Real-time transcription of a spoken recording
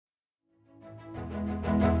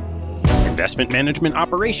Investment Management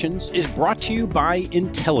Operations is brought to you by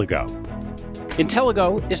Intelligo.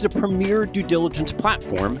 Intelligo is the premier due diligence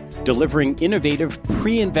platform delivering innovative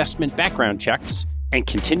pre-investment background checks and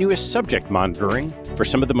continuous subject monitoring for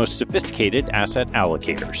some of the most sophisticated asset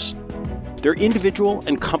allocators. Their individual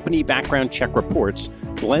and company background check reports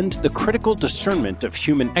blend the critical discernment of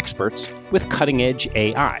human experts with cutting-edge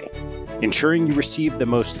AI, ensuring you receive the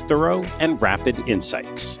most thorough and rapid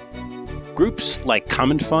insights. Groups like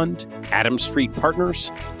Common Fund, Adams Street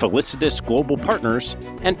Partners, Felicitas Global Partners,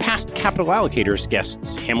 and past capital allocators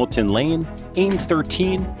guests Hamilton Lane, AIM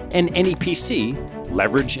 13, and NEPC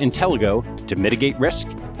leverage Intelligo to mitigate risk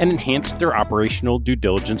and enhance their operational due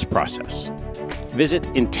diligence process. Visit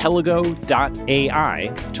Intelligo.ai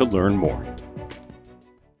to learn more.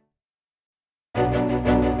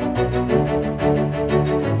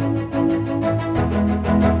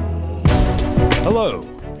 Hello.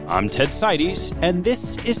 I'm Ted Seides, and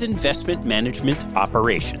this is Investment Management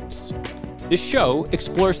Operations. This show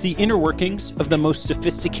explores the inner workings of the most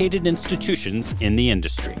sophisticated institutions in the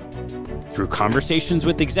industry. Through conversations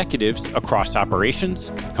with executives across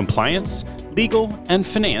operations, compliance, legal, and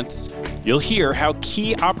finance, you'll hear how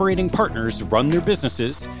key operating partners run their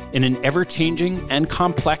businesses in an ever-changing and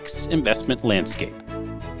complex investment landscape.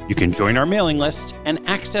 You can join our mailing list and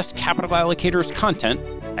access Capital Allocators content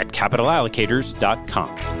at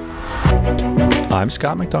capitalallocators.com. I'm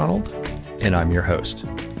Scott McDonald, and I'm your host.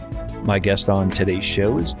 My guest on today's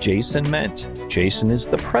show is Jason Ment. Jason is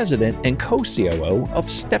the president and co-COO of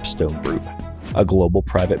StepStone Group, a global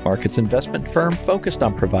private markets investment firm focused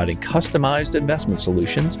on providing customized investment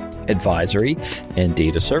solutions, advisory, and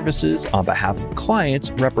data services on behalf of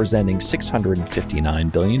clients representing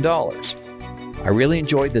 $659 billion. I really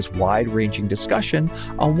enjoyed this wide-ranging discussion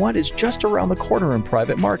on what is just around the corner in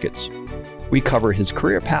private markets. We cover his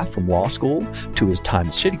career path from law school to his time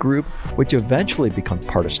at Citigroup, which eventually becomes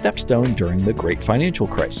part of StepStone during the Great Financial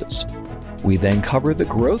Crisis. We then cover the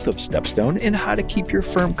growth of StepStone and how to keep your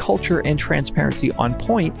firm culture and transparency on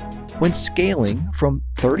point when scaling from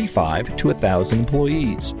 35 to 1,000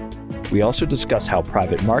 employees. We also discuss how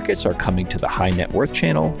private markets are coming to the high net worth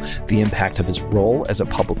channel, the impact of his role as a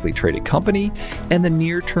publicly traded company, and the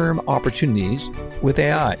near-term opportunities with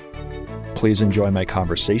AI. Please enjoy my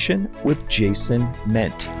conversation with Jason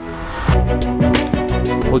Ment.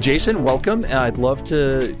 Well, Jason, welcome. I'd love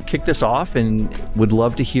to kick this off and would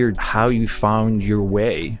love to hear how you found your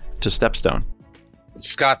way to StepStone.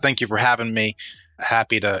 Scott, thank you for having me.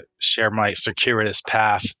 Happy to share my circuitous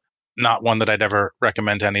path. Not one that I'd ever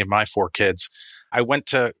recommend to any of my 4 kids. I went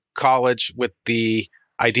to college with the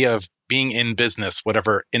idea of being in business,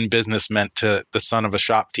 whatever in business meant to the son of a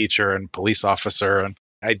shop teacher and police officer. And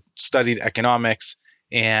I studied economics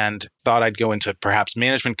and thought I'd go into perhaps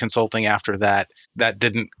management consulting after that. That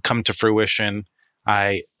didn't come to fruition.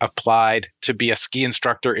 I applied to be a ski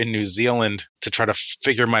instructor in New Zealand to try to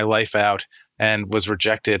figure my life out and was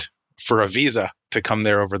rejected for a visa to come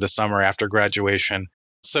there over the summer after graduation.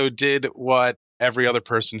 So did what every other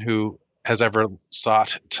person who has ever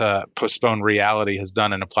sought to postpone reality has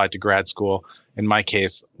done and applied to grad school. In my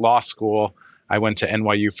case, law school. I went to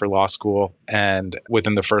NYU for law school and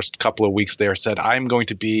within the first couple of weeks there said, I'm going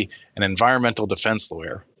to be an environmental defense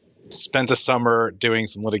lawyer. Spent a summer doing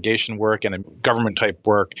some litigation work and government type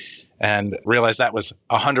work and realized that was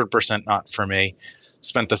 100% not for me.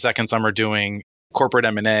 Spent the second summer doing corporate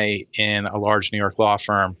M&A in a large New York law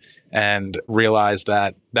firm and realized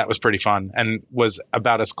that that was pretty fun and was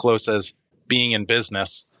about as close as being in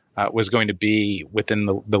business was going to be within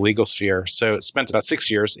the legal sphere. So spent about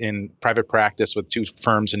 6 years in private practice with 2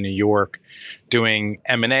 firms in New York doing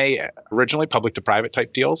M&A, originally public to private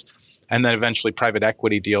type deals, and then eventually private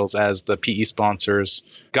equity deals as the PE sponsors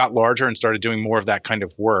got larger and started doing more of that kind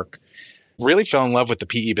of work. Really fell in love with the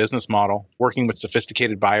PE business model, working with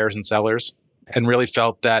sophisticated buyers and sellers, and really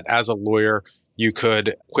felt that as a lawyer, you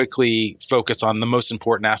could quickly focus on the most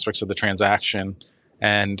important aspects of the transaction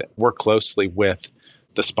and work closely with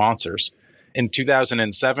the sponsors. In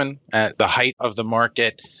 2007, at the height of the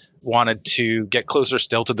market, wanted to get closer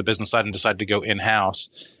still to the business side and decided to go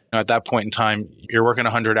in-house. At that point in time, you're working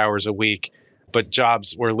 100 hours a week, but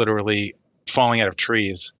jobs were literally falling out of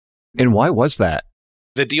trees. And why was that?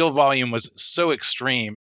 The deal volume was so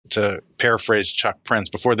extreme. To paraphrase Chuck Prince,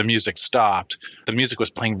 before the music stopped, the music was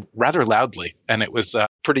playing rather loudly, and it was a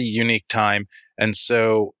pretty unique time. And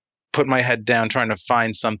so put my head down trying to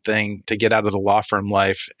find something to get out of the law firm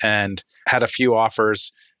life and had a few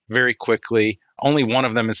offers very quickly. Only one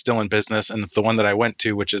of them is still in business, and it's the one that I went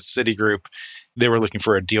to, which is Citigroup. They were looking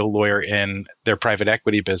for a deal lawyer in their private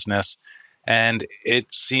equity business, and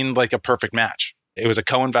it seemed like a perfect match. It was a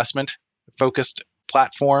co-investment focused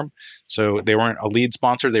platform. So they weren't a lead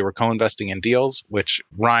sponsor. They were co-investing in deals, which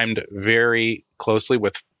rhymed very closely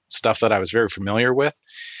with stuff that I was very familiar with.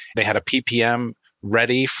 They had a PPM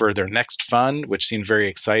ready for their next fund, which seemed very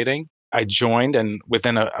exciting. I joined, and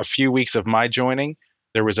within a few weeks of my joining,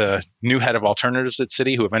 there was a new head of alternatives at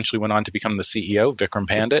Citi who eventually went on to become the CEO, Vikram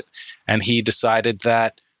Pandit. And he decided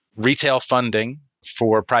that retail funding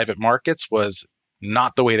for private markets was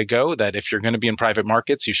not the way to go, that if you're going to be in private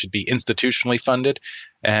markets, you should be institutionally funded.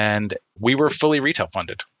 And we were fully retail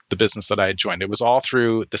funded, the business that I had joined. It was all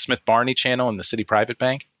through the Smith Barney channel and the Citi Private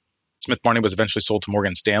Bank. Smith Barney was eventually sold to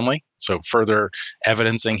Morgan Stanley, so further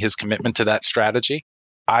evidencing his commitment to that strategy.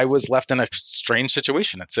 I was left in a strange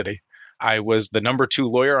situation at Citi. I was the number 2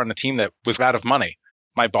 lawyer on a team that was out of money.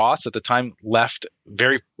 My boss at the time left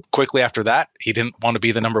very quickly after that. He didn't want to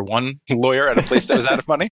be the number 1 lawyer at a place that was out of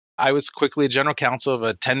money. I was quickly general counsel of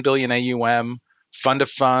a 10 billion AUM fund of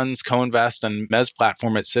funds, co-invest, and mezz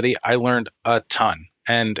platform at Citi. I learned a ton.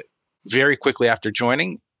 And very quickly after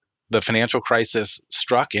joining, the financial crisis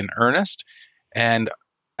struck in earnest. And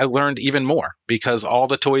I learned even more because all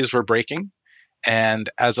the toys were breaking. And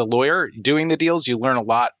as a lawyer doing the deals, you learn a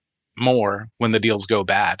lot more when the deals go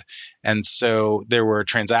bad. And so there were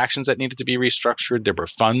transactions that needed to be restructured. There were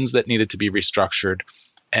funds that needed to be restructured.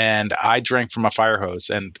 And I drank from a fire hose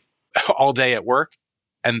and all day at work.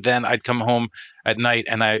 And then I'd come home at night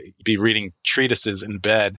and I'd be reading treatises in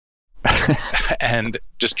bed and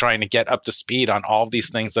just trying to get up to speed on all of these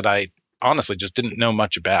things that I honestly just didn't know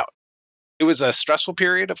much about. It was a stressful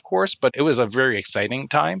period, of course, but it was a very exciting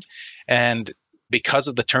time. And because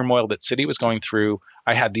of the turmoil that Citi was going through,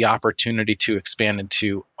 I had the opportunity to expand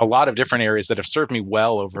into a lot of different areas that have served me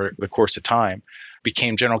well over the course of time.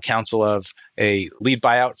 Became general counsel of a lead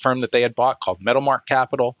buyout firm that they had bought called Metalmark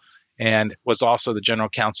Capital, and was also the general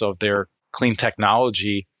counsel of their clean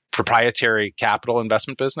technology proprietary capital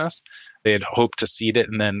investment business. They had hoped to seed it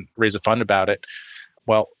and then raise a fund about it.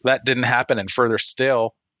 Well, that didn't happen. And further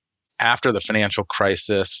still, after the financial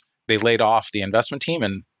crisis, they laid off the investment team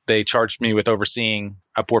and they charged me with overseeing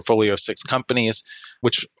a portfolio of 6 companies,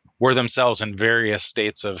 which were themselves in various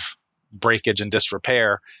states of breakage and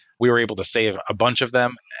disrepair. We were able to save a bunch of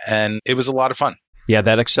them, and it was a lot of fun. Yeah,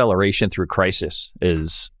 that acceleration through crisis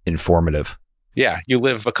is informative. Yeah, you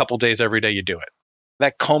live a couple days every day, you do it.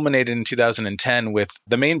 That culminated in 2010 with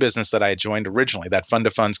the main business that I had joined originally, that fund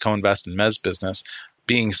of funds, co-invest, and mezz business,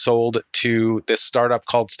 being sold to this startup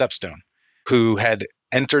called StepStone, who had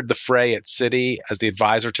entered the fray at Citi as the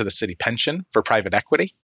advisor to the Citi pension for private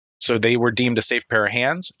equity. So they were deemed a safe pair of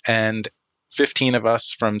hands. And 15 of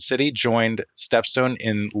us from Citi joined StepStone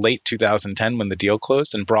in late 2010 when the deal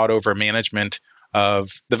closed and brought over management of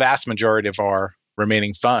the vast majority of our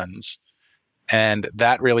remaining funds. And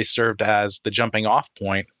that really served as the jumping off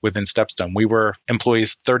point within StepStone. We were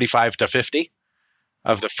employees 35 to 50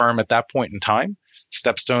 of the firm at that point in time.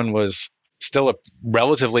 StepStone was still a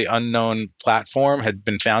relatively unknown platform, had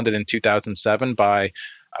been founded in 2007 by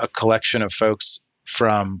a collection of folks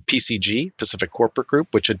from PCG, Pacific Corporate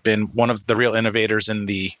Group, which had been one of the real innovators in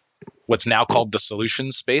the what's now called the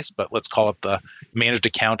solutions space, but let's call it the managed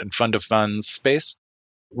account and fund of funds space.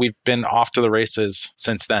 We've been off to the races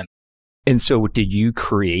since then. And so did you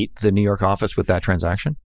create the New York office with that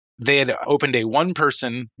transaction? They had opened a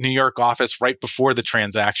 1-person New York office right before the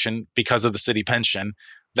transaction because of the Citi pension.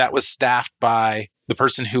 That was staffed by the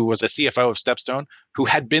person who was a CFO of StepStone, who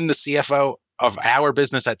had been the CFO of our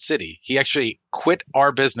business at Citi. He actually quit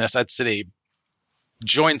our business at Citi,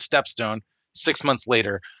 joined StepStone. 6 months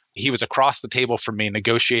later, he was across the table from me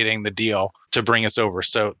negotiating the deal to bring us over.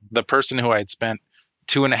 So the person who I had spent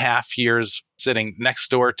 2.5 years sitting next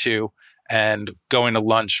door to and going to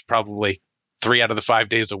lunch probably 3 out of the 5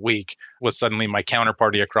 days a week was suddenly my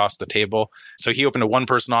counterparty across the table. So he opened a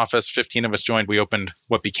 1-person office, 15 of us joined. We opened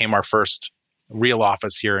what became our first real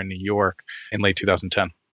office here in New York in late 2010.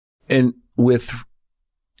 And with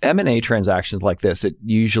M&A transactions like this, it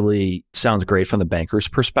usually sounds great from the banker's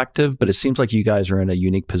perspective, but it seems like you guys are in a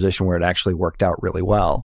unique position where it actually worked out really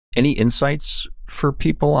well. Any insights for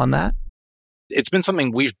people on that? It's been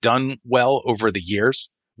something we've done well over the years.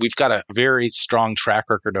 We've got a very strong track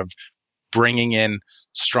record of bringing in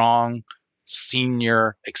strong,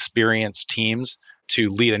 senior, experienced teams to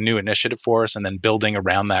lead a new initiative for us and then building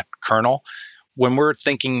around that kernel. When we're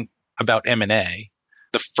thinking about M&A,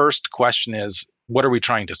 the first question is, what are we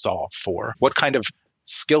trying to solve for? What kind of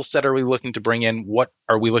skill set are we looking to bring in? What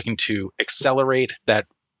are we looking to accelerate that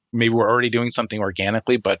maybe we're already doing something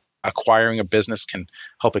organically, but acquiring a business can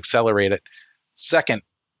help accelerate it? Second,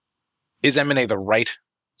 is M&A the right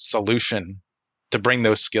solution to bring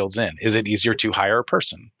those skills in? Is it easier to hire a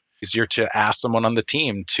person? easier to ask someone on the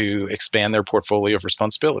team to expand their portfolio of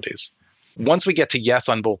responsibilities. Once we get to yes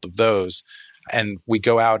on both of those, and we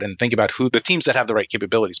go out and think about who the teams that have the right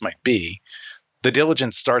capabilities might be, the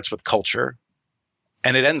diligence starts with culture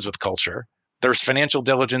and it ends with culture. There's financial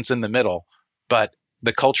diligence in the middle, but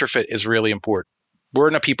the culture fit is really important. We're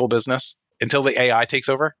in a people business. Until the AI takes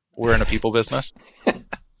over, we're in a people business.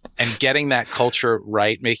 And getting that culture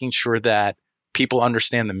right, making sure that people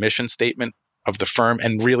understand the mission statement of the firm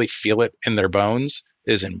and really feel it in their bones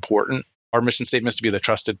is important. Our mission statement is to be the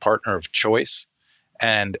trusted partner of choice.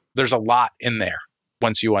 And there's a lot in there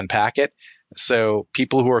once you unpack it. So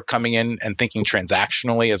people who are coming in and thinking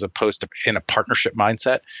transactionally as opposed to in a partnership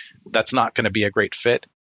mindset, that's not going to be a great fit.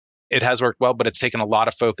 It has worked well, but it's taken a lot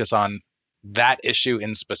of focus on that issue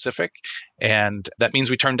in specific. And that means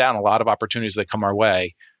we turn down a lot of opportunities that come our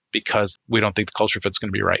way because we don't think the culture fit's going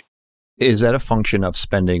to be right. Is that a function of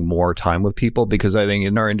spending more time with people? Because I think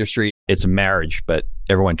in our industry, it's a marriage, but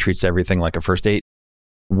everyone treats everything like a first date.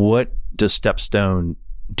 What does StepStone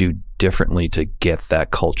do differently to get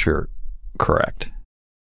that culture correct?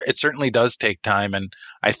 It certainly does take time. And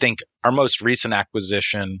I think our most recent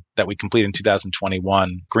acquisition that we completed in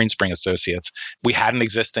 2021, Greenspring Associates, we had an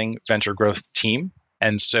existing venture growth team.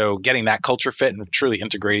 And so getting that culture fit and truly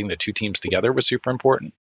integrating the two teams together was super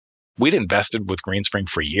important. We'd invested with Greenspring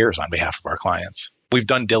for years on behalf of our clients. We've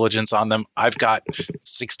done diligence on them. I've got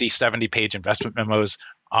 60, 70-page investment memos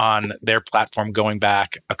on their platform going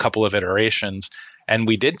back a couple of iterations. And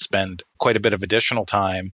we did spend quite a bit of additional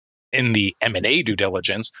time in the M&A due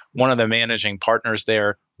diligence. One of the managing partners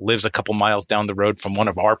there lives a couple miles down the road from one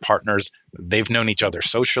of our partners. They've known each other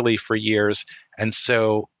socially for years. And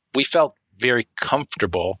so we felt very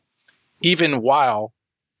comfortable, even while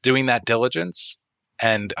doing that diligence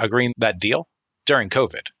and agreeing that deal during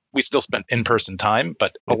COVID. We still spent in-person time,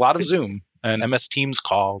 but a lot of Zoom and MS Teams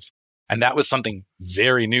calls. And that was something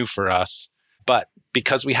very new for us. But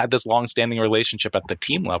because we had this long-standing relationship at the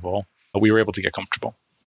team level, we were able to get comfortable.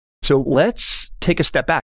 So let's take a step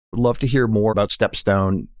back. I'd love to hear more about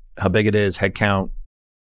StepStone, how big it is, headcount.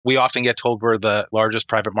 We often get told we're the largest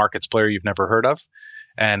private markets player you've never heard of.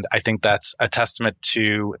 And I think that's a testament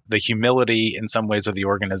to the humility in some ways of the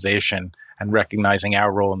organization and recognizing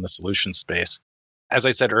our role in the solution space. As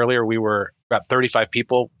I said earlier, we were about 35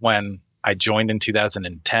 people when I joined in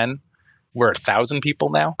 2010. We're 1,000 people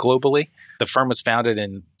now globally. The firm was founded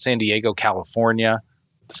in San Diego, California.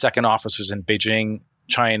 The second office was in Beijing,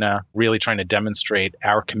 China, really trying to demonstrate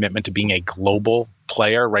our commitment to being a global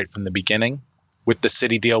player right from the beginning. With the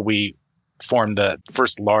Citi deal, we formed the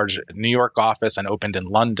first large New York office and opened in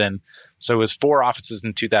London. So it was 4 offices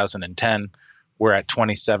in 2010. We're at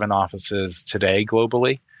 27 offices today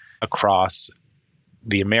globally across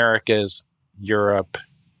the Americas, Europe,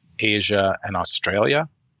 Asia, and Australia.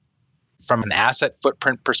 From an asset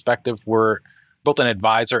footprint perspective, we're both an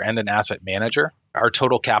advisor and an asset manager. Our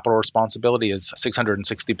total capital responsibility is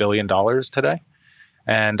 $660 billion today.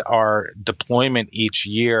 And our deployment each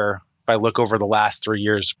year, if I look over the last 3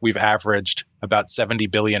 years, we've averaged about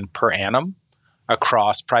 $70 billion per annum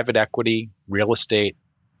across private equity, real estate,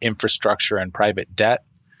 infrastructure, and private debt.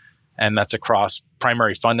 And that's across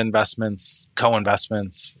primary fund investments,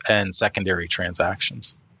 co-investments, and secondary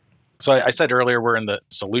transactions. So I said earlier, we're in the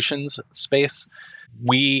solutions space.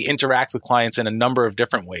 We interact with clients in a number of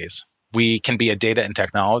different ways. We can be a data and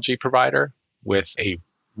technology provider with a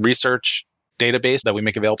research database that we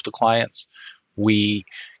make available to clients. We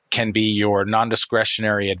can be your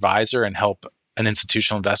non-discretionary advisor and help an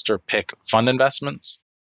institutional investor pick fund investments.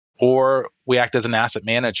 Or we act as an asset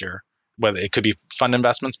manager, whether it could be fund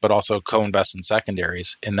investments, but also co-invest in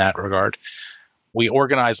secondaries in that regard. We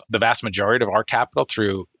organize the vast majority of our capital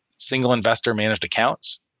through single investor managed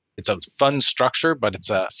accounts. It's a fund structure, but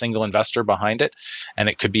it's a single investor behind it. And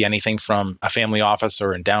it could be anything from a family office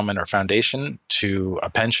or endowment or foundation to a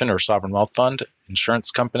pension or sovereign wealth fund,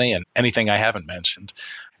 insurance company, and anything I haven't mentioned.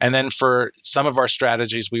 And then for some of our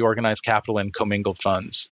strategies, we organize capital in commingled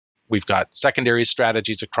funds. We've got secondary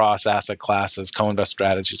strategies across asset classes, co-invest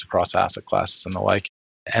strategies across asset classes and the like.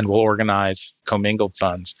 And we'll organize commingled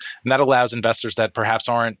funds. And that allows investors that perhaps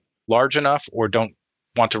aren't large enough or don't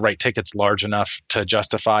want to write tickets large enough to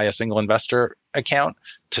justify a single investor account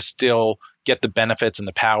to still get the benefits and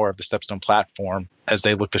the power of the StepStone platform as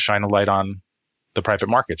they look to shine a light on the private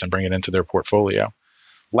markets and bring it into their portfolio.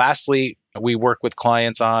 Lastly, we work with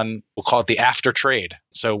clients on, we'll call it the after trade.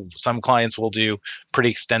 So some clients will do pretty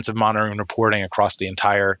extensive monitoring and reporting across the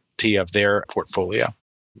entirety of their portfolio.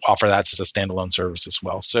 Offer that as a standalone service as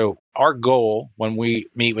well. So our goal when we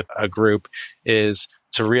meet with a group is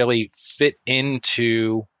to really fit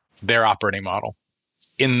into their operating model,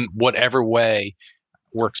 in whatever way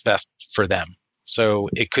works best for them. So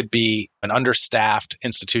it could be an understaffed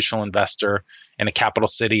institutional investor in a capital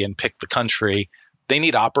city and pick the country. They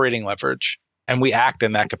need operating leverage, and we act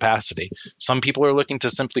in that capacity. Some people are looking to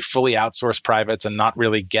simply fully outsource privates and not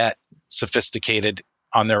really get sophisticated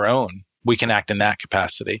on their own. We can act in that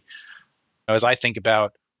capacity. As I think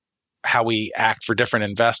about how we act for different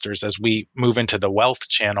investors as we move into the wealth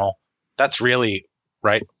channel, that's really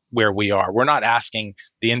right where we are. We're not asking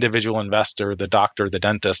the individual investor, the doctor, the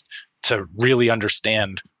dentist, to really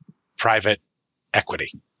understand private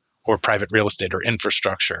equity or private real estate or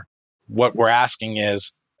infrastructure. What we're asking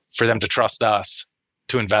is for them to trust us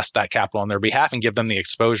to invest that capital on their behalf and give them the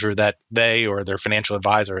exposure that they or their financial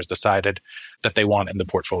advisor has decided that they want in the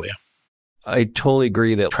portfolio. I totally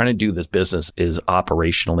agree that trying to do this business is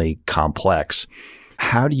operationally complex.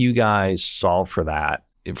 How do you guys solve for that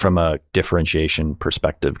from a differentiation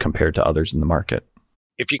perspective compared to others in the market?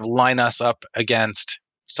 If you line us up against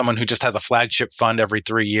someone who just has a flagship fund every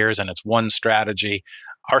 3 years and it's one strategy,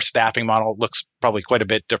 our staffing model looks probably quite a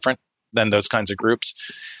bit different than those kinds of groups.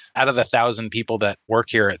 Out of the 1,000 people that work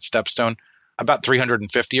here at StepStone, about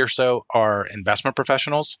 350 or so are investment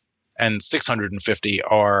professionals and 650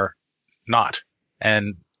 are not.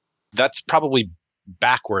 And that's probably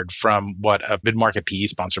backward from what a mid-market PE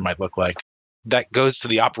sponsor might look like. That goes to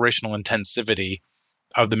the operational intensivity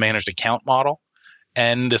of the managed account model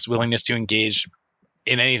and this willingness to engage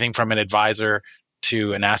in anything from an advisor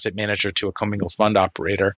to an asset manager to a commingled fund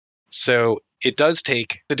operator. So it does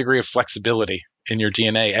take a degree of flexibility in your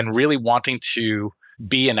DNA and really wanting to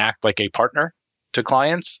be and act like a partner to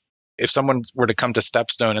clients. If someone were to come to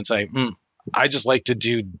StepStone and say, I just like to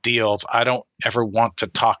do deals, I don't ever want to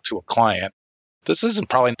talk to a client, this isn't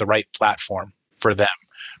probably the right platform for them.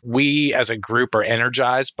 We as a group are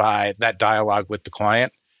energized by that dialogue with the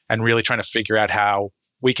client and really trying to figure out how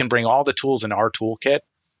we can bring all the tools in our toolkit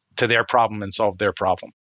to their problem and solve their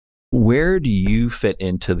problem. Where do you fit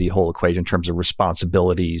into the whole equation in terms of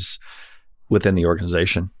responsibilities within the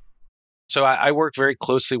organization? So I work very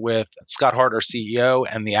closely with Scott Hart, our CEO,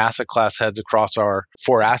 and the asset class heads across our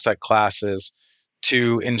 4 asset classes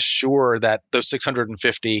to ensure that those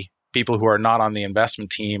 650 people who are not on the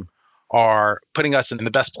investment team are putting us in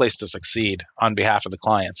the best place to succeed on behalf of the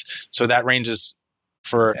clients. So that ranges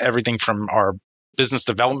for everything from our business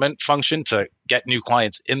development function to get new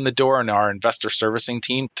clients in the door and our investor servicing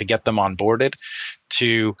team to get them onboarded,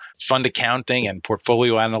 to fund accounting and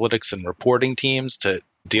portfolio analytics and reporting teams to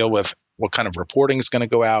deal with what kind of reporting is going to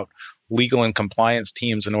go out, legal and compliance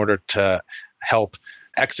teams in order to help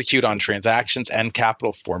execute on transactions and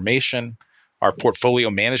capital formation, our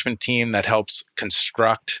portfolio management team that helps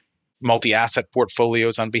construct multi-asset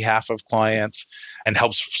portfolios on behalf of clients and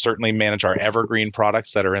helps certainly manage our evergreen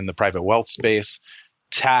products that are in the private wealth space,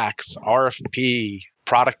 tax, RFP,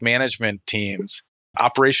 product management teams,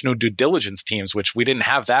 operational due diligence teams, which we didn't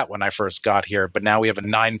have that when I first got here, but now we have a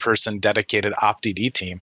 9-person dedicated OpDD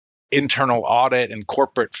team, internal audit and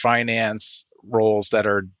corporate finance roles that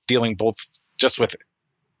are dealing both just with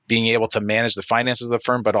being able to manage the finances of the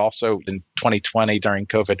firm, but also in 2020 during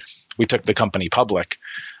COVID, we took the company public.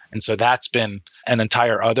 And so that's been an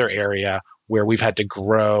entire other area where we've had to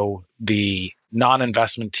grow the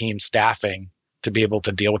non-investment team staffing to be able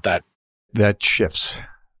to deal with that. That shifts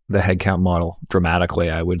the headcount model dramatically,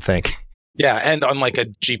 I would think. Yeah. And unlike a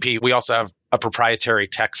GP, we also have a proprietary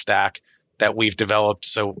tech stack that we've developed.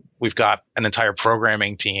 So we've got an entire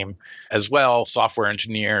programming team as well, software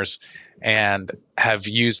engineers, and have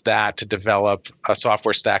used that to develop a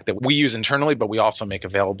software stack that we use internally, but we also make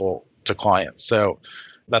available to clients. So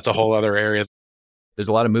that's a whole other area. There's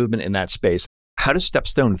a lot of movement in that space. How does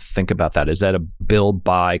StepStone think about that? Is that a build,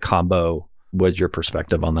 buy combo? What's your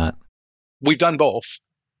perspective on that? We've done both,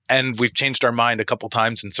 and we've changed our mind a couple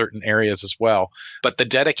times in certain areas as well. But the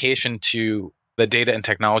dedication to the data and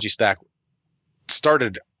technology stack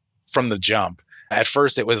started from the jump. At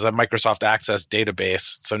first, it was a Microsoft Access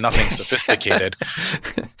database, so nothing sophisticated.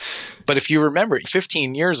 But if you remember,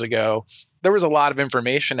 15 years ago, there was a lot of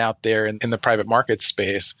information out there in the private market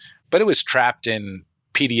space, but it was trapped in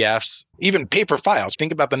PDFs, even paper files.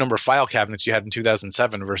 Think about the number of file cabinets you had in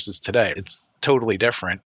 2007 versus today. It's totally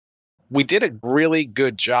different. We did a really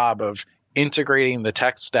good job of integrating the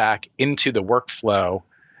tech stack into the workflow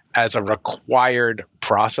as a required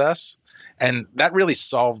process. And that really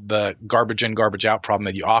solved the garbage in, garbage out problem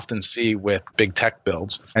that you often see with big tech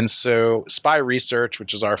builds. And so SPY Research,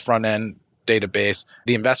 which is our front end database,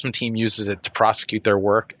 the investment team uses it to prosecute their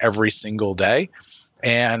work every single day.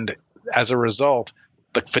 And as a result,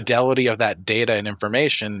 the fidelity of that data and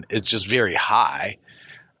information is just very high.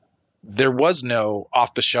 there was no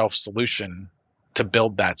off-the-shelf solution to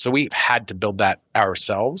build that. So we've had to build that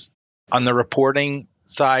ourselves. On the reporting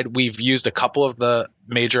side, we've used a couple of the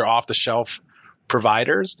major off-the-shelf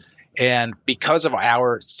providers. And because of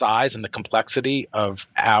our size and the complexity of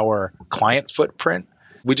our client footprint,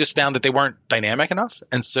 we just found that they weren't dynamic enough.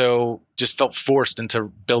 And so just felt forced into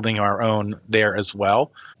building our own there as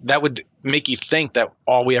well. That would make you think that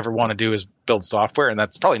all we ever want to do is build software. And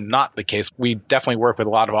that's probably not the case. We definitely work with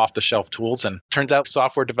a lot of off-the-shelf tools. And turns out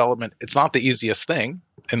software development, it's not the easiest thing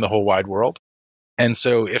in the whole wide world. And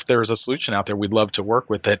so if there's a solution out there, we'd love to work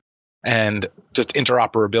with it. And just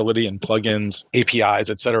interoperability and plugins, APIs,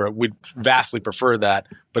 et cetera, we'd vastly prefer that,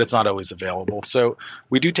 but it's not always available. So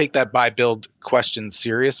we do take that buy build question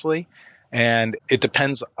seriously. And it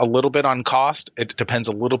depends a little bit on cost. It depends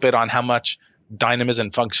a little bit on how much dynamism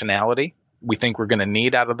and functionality we think we're going to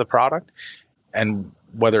need out of the product and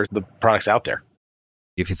whether the product's out there.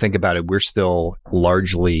 If you think about it, we're still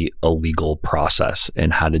largely a legal process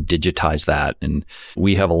and how to digitize that. And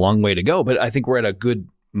we have a long way to go, but I think we're at a good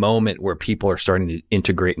moment where people are starting to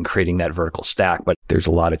integrate and creating that vertical stack, but there's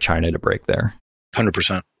a lot of China to break there.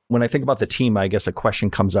 100%. When I think about the team, I guess a question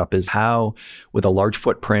comes up is how, with a large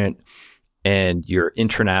footprint and you're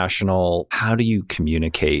international, how do you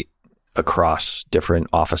communicate across different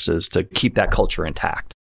offices to keep that culture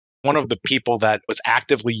intact? One of the people that was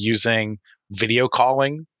actively using video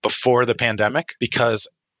calling before the pandemic, because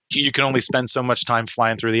you can only spend so much time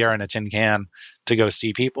flying through the air in a tin can to go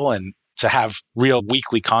see people, and to have real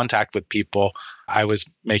weekly contact with people, I was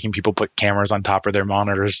making people put cameras on top of their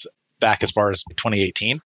monitors back as far as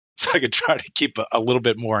 2018. So I could try to keep a little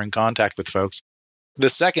bit more in contact with folks. The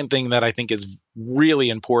second thing that I think is really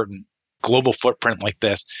important, global footprint like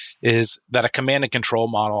this, is that a command and control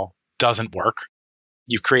model doesn't work.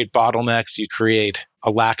 You create bottlenecks, you create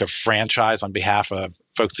a lack of franchise on behalf of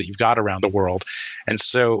folks that you've got around the world. And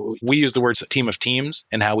so we use the words team of teams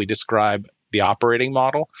in how we describe the operating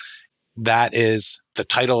model. That is the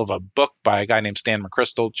title of a book by a guy named Stan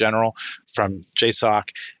McChrystal, general from JSOC.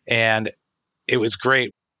 And it was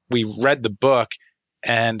great. We read the book,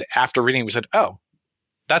 and after reading, we said, oh,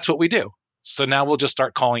 that's what we do. So now we'll just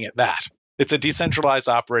start calling it that. It's a decentralized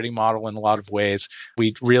operating model in a lot of ways.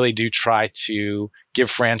 We really do try to give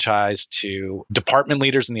franchise to department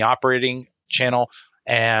leaders in the operating channel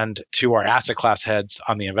and to our asset class heads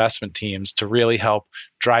on the investment teams to really help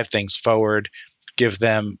drive things forward, give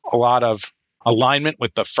them a lot of alignment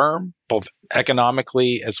with the firm, both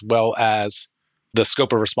economically as well as the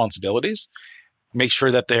scope of responsibilities. Make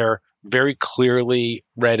sure that they're very clearly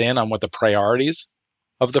read in on what the priorities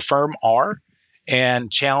of the firm are,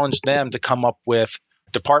 and challenge them to come up with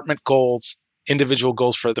department goals, individual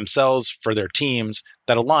goals for themselves, for their teams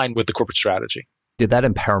that align with the corporate strategy. Did that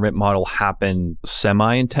empowerment model happen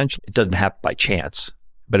semi-intentionally? It doesn't happen by chance,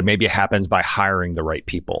 but maybe it happens by hiring the right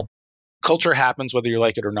people. Culture happens whether you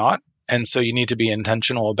like it or not. And so you need to be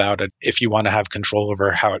intentional about it if you want to have control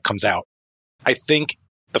over how it comes out. I think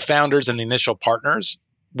the founders and the initial partners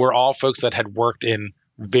were all folks that had worked in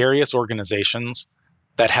various organizations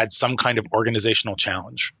that had some kind of organizational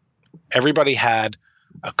challenge. Everybody had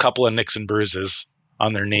a couple of nicks and bruises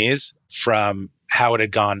on their knees from how it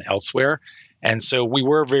had gone elsewhere. And so we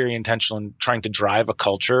were very intentional in trying to drive a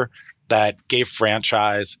culture that gave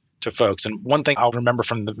franchise to folks. And one thing I'll remember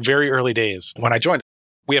from the very early days when I joined,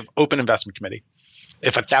 we have open investment committee.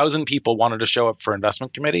 If 1,000 people wanted to show up for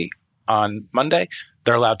investment committee on Monday,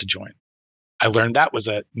 they're allowed to join. I learned that was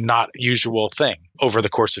a not usual thing over the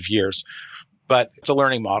course of years, but it's a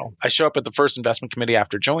learning model. I show up at the first investment committee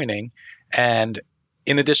after joining, and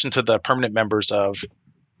in addition to the permanent members of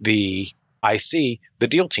the IC, the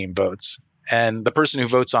deal team votes. And the person who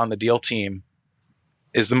votes on the deal team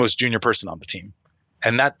is the most junior person on the team.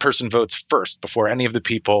 And that person votes first before any of the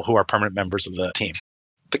people who are permanent members of the team.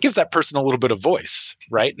 That gives that person a little bit of voice.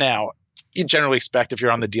 Right now, you generally expect if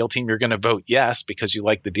you're on the deal team, you're going to vote yes because you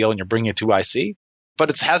like the deal and you're bringing it to IC. But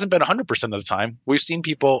it hasn't been 100% of the time. We've seen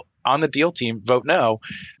people on the deal team vote no.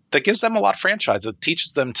 That gives them a lot of franchise. It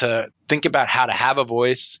teaches them to think about how to have a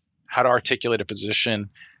voice, how to articulate a position,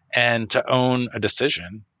 and to own a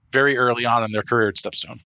decision very early on in their career at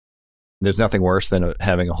StepStone. There's nothing worse than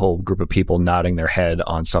having a whole group of people nodding their head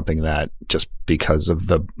on something that just because of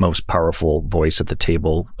the most powerful voice at the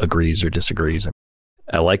table agrees or disagrees.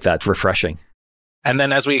 I like that. It's refreshing. And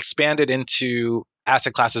then as we expanded into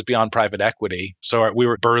asset classes beyond private equity, so we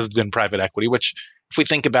were birthed in private equity, which if we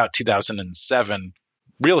think about 2007,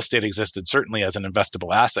 real estate existed certainly as an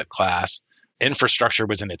investable asset class. Infrastructure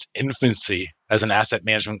was in its infancy as an asset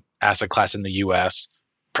management asset class in the US.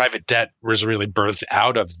 Private debt was really birthed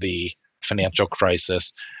out of the financial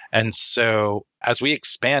crisis. And so as we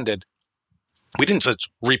expanded, we didn't just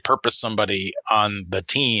repurpose somebody on the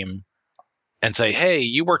team and say, hey,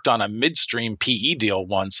 you worked on a midstream PE deal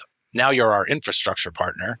once. Now you're our infrastructure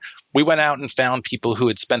partner. We went out and found people who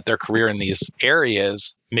had spent their career in these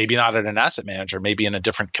areas, maybe not at an asset manager, maybe in a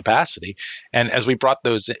different capacity. And as we brought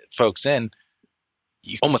those folks in,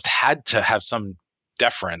 you almost had to have some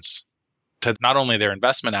deference to not only their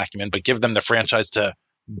investment acumen, but give them the franchise to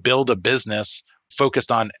build a business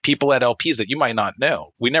focused on people at LPs that you might not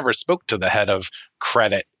know. We never spoke to the head of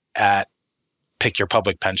credit at Pick Your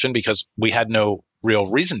Public Pension because we had no real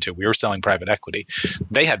reason to. We were selling private equity.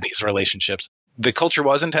 They had these relationships. The culture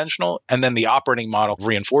was intentional, and then the operating model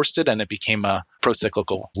reinforced it, and it became a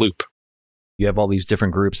pro-cyclical loop. You have all these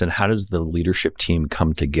different groups, and how does the leadership team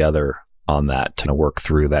come together on that to work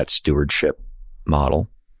through that stewardship model?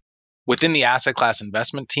 Within the asset class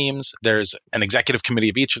investment teams, there's an executive committee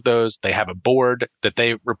of each of those. They have a board that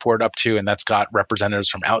they report up to, and that's got representatives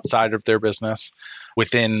from outside of their business.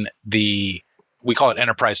 Within we call it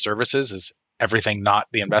enterprise services, is everything not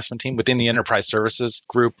the investment team. Within the enterprise services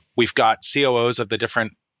group, we've got COOs of the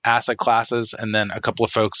different asset classes, and then a couple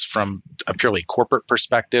of folks from a purely corporate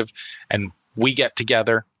perspective. And we get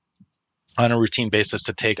together on a routine basis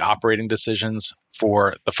to take operating decisions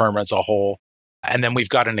for the firm as a whole. And then we've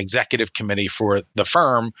got an executive committee for the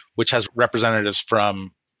firm, which has representatives from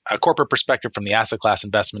a corporate perspective, from the asset class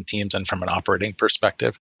investment teams, and from an operating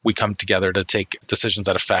perspective. We come together to take decisions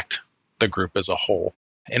that affect the group as a whole.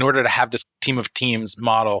 In order to have this team of teams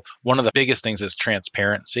model, one of the biggest things is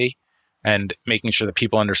transparency and making sure that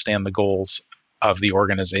people understand the goals of the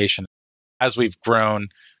organization. As we've grown,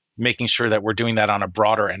 making sure that we're doing that on a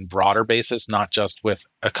broader and broader basis, not just with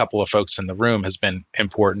a couple of folks in the room, has been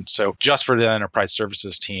important. So just for the enterprise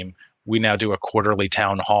services team, we now do a quarterly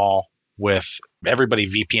town hall with everybody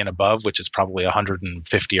VP and above, which is probably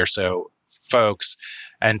 150 or so folks,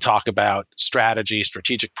 and talk about strategy,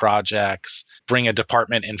 strategic projects, bring a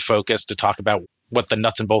department in focus to talk about what the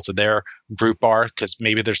nuts and bolts of their group are, because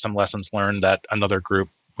maybe there's some lessons learned that another group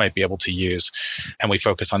might be able to use. And we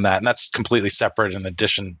focus on that. And that's completely separate in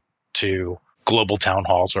addition to global town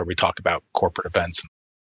halls where we talk about corporate events.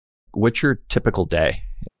 What's your typical day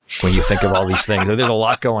when you think of all these things? There's a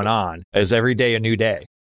lot going on. Is every day a new day?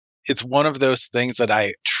 It's one of those things that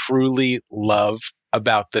I truly love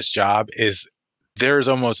about this job is there's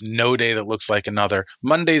almost no day that looks like another.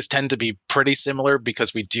 Mondays tend to be pretty similar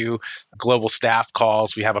because we do global staff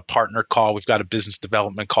calls. We have a partner call. We've got a business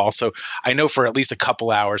development call. So I know for at least a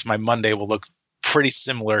couple hours, my Monday will look pretty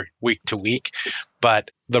similar week to week,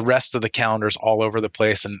 but the rest of the calendar is all over the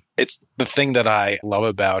place. And it's the thing that I love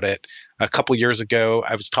about it. A couple years ago,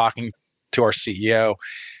 I was talking to our CEO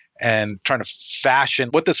and trying to fashion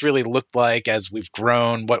what this really looked like as we've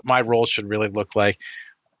grown, what my role should really look like.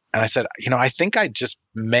 And I said, I think I just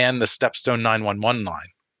man the StepStone 911 line.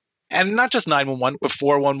 And not just 911, but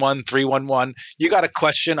 411, 311. You got a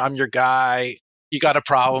question, I'm your guy. You got a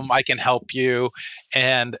problem, I can help you.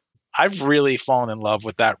 And I've really fallen in love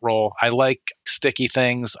with that role. I like sticky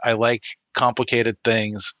things. I like complicated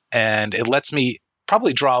things. And it lets me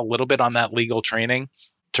probably draw a little bit on that legal training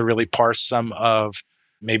to really parse some of,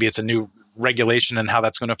 maybe it's a new regulation and how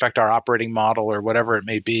that's going to affect our operating model or whatever it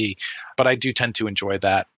may be. But I do tend to enjoy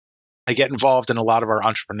that. I get involved in a lot of our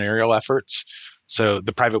entrepreneurial efforts. So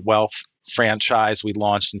the private wealth franchise we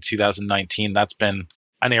launched in 2019, that's been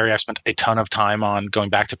an area I've spent a ton of time on going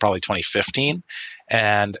back to probably 2015.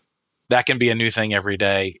 And that can be a new thing every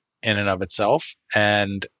day in and of itself.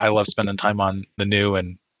 And I love spending time on the new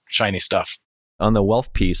and shiny stuff. On the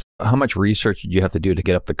wealth piece, how much research did you have to do to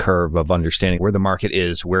get up the curve of understanding where the market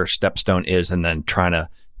is, where StepStone is, and then trying to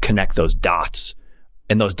connect those dots?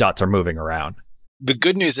 And those dots are moving around. The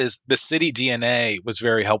good news is the Citi DNA was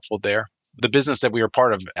very helpful there. The business that we were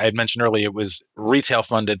part of, I had mentioned earlier, it was retail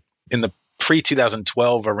funded. In the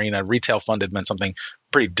pre-2012 arena, retail funded meant something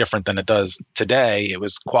pretty different than it does today. It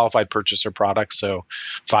was qualified purchaser products, so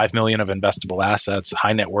 5 million of investable assets,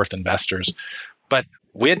 high net worth investors. But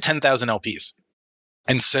we had 10,000 LPs.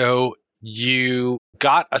 And so you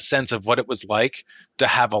got a sense of what it was like to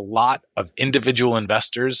have a lot of individual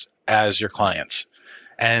investors as your clients.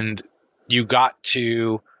 And you got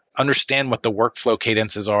to understand what the workflow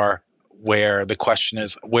cadences are, where the question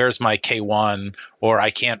is, where's my K1? Or I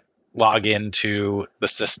can't log into the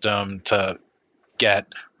system to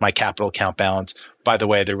get my capital account balance. By the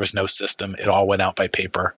way, there was no system. It all went out by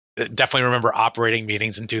paper. Definitely remember operating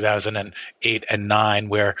meetings in 2008 and 9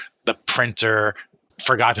 where the printer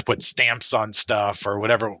forgot to put stamps on stuff or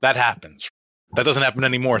whatever. That happens. That doesn't happen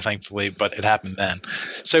anymore, thankfully, but it happened then.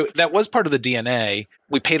 So that was part of the DNA.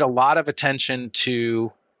 We paid a lot of attention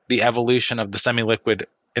to the evolution of the semi-liquid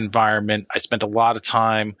environment. I spent a lot of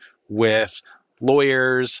time with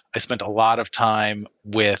lawyers. I spent a lot of time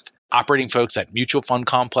with operating folks at mutual fund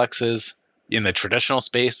complexes in the traditional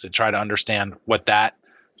space to try to understand what that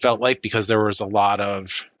felt like, because there was a lot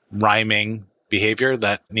of rhyming behavior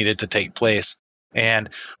that needed to take place. And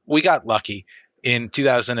we got lucky. In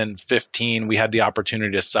 2015, we had the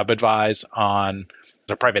opportunity to sub-advise on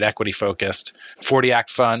the private equity focused 40 Act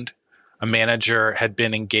fund. A manager had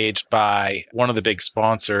been engaged by one of the big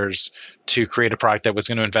sponsors to create a product that was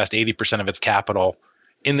going to invest 80% of its capital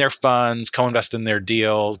in their funds, co-invest in their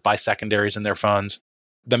deals, buy secondaries in their funds.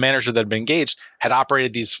 The manager that had been engaged had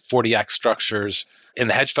operated these 40 Act structures in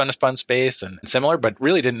the hedge fund space and similar, but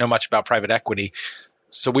really didn't know much about private equity.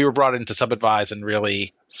 So we were brought in to sub-advise and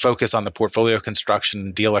really focus on the portfolio construction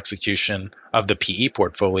and deal execution of the PE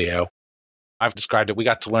portfolio. I've described it, we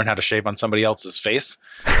got to learn how to shave on somebody else's face,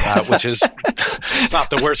 which is it's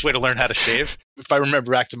not the worst way to learn how to shave. If I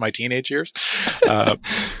remember back to my teenage years, I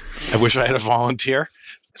wish I had a volunteer.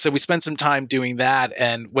 So we spent some time doing that.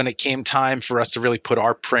 And when it came time for us to really put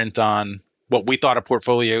our print on what we thought a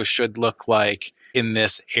portfolio should look like in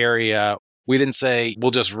this area, we didn't say,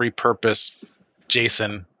 we'll just repurpose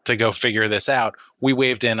Jason to go figure this out. We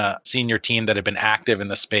waved in a senior team that had been active in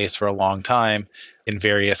the space for a long time in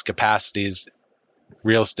various capacities,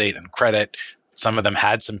 real estate and credit. Some of them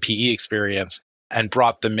had some PE experience, and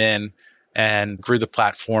brought them in and grew the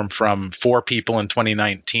platform from 4 people in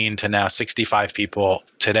 2019 to now 65 people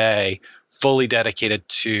today, fully dedicated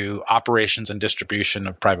to operations and distribution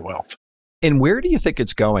of private wealth. And where do you think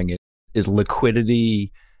it's going? Is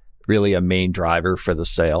liquidity really a main driver for the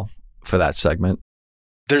sale for that segment?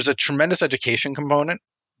 There's a tremendous education component.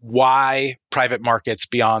 Why private markets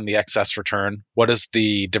beyond the excess return? What is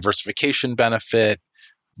the diversification benefit?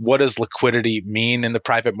 What does liquidity mean in the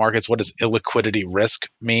private markets? What does illiquidity risk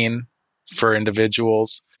mean for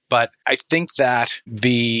individuals? But I think that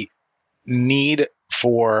the need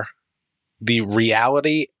for the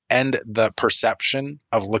reality and the perception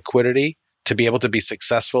of liquidity to be able to be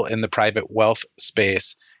successful in the private wealth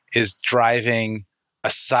space is driving a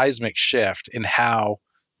seismic shift in how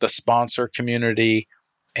the sponsor community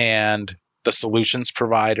and the solutions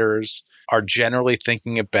providers are generally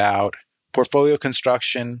thinking about portfolio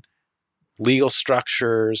construction, legal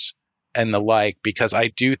structures, and the like, because I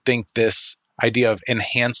do think this idea of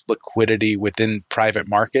enhanced liquidity within private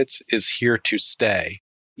markets is here to stay.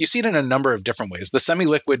 You see it in a number of different ways. The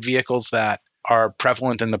semi-liquid vehicles that are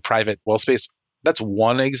prevalent in the private wealth space, that's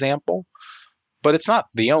one example, but it's not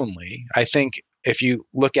the only. I think if you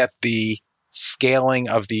look at the scaling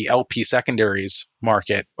of the LP secondaries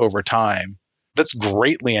market over time, that's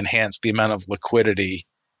greatly enhanced the amount of liquidity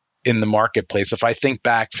in the marketplace. If I think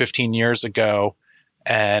back 15 years ago,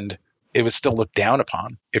 and it was still looked down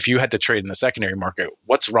upon, if you had to trade in the secondary market,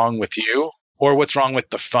 what's wrong with you? Or what's wrong with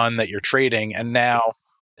the fund that you're trading? And now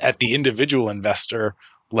at the individual investor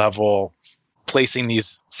level, placing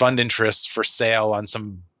these fund interests for sale on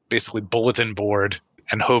some basically bulletin board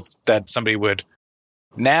and hope that somebody would.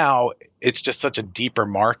 Now it's just such a deeper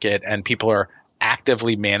market, and people are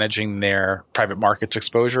actively managing their private markets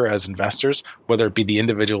exposure as investors, whether it be the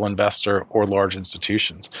individual investor or large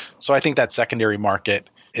institutions. So I think that secondary market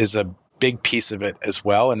is a big piece of it as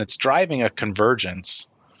well. And it's driving a convergence.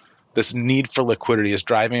 This need for liquidity is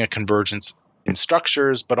driving a convergence in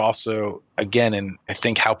structures, but also, again, in I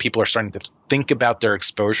think how people are starting to think about their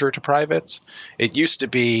exposure to privates. It used to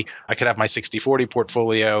be, I could have my 60-40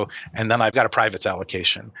 portfolio, and then I've got a privates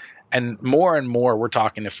allocation. And more, we're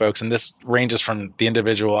talking to folks, and this ranges from the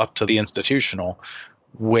individual up to the institutional,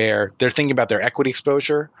 where they're thinking about their equity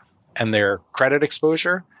exposure and their credit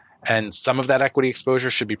exposure. And some of that equity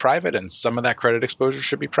exposure should be private, and some of that credit exposure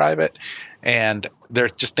should be private. And they're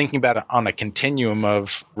just thinking about it on a continuum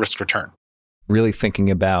of risk return. Really thinking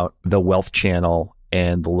about the wealth channel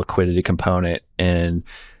and the liquidity component, and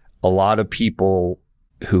a lot of people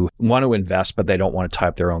who want to invest, but they don't want to tie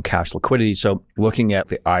up their own cash liquidity. So looking at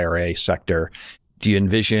the IRA sector, do you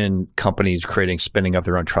envision companies spinning up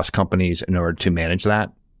their own trust companies in order to manage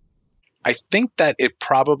that? I think that it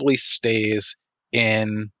probably stays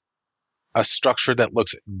in a structure that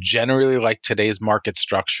looks generally like today's market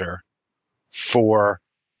structure for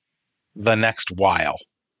the next while.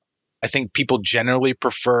 I think people generally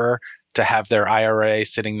prefer to have their IRA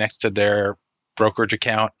sitting next to their brokerage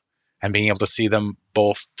account and being able to see them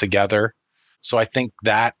both together. So I think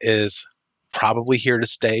that is probably here to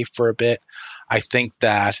stay for a bit. I think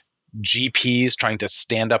that GPs trying to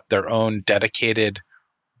stand up their own dedicated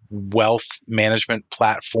wealth management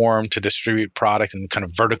platform to distribute product and kind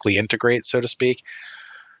of vertically integrate, so to speak,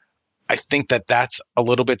 I think that that's a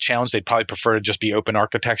little bit challenged. They'd probably prefer to just be open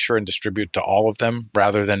architecture and distribute to all of them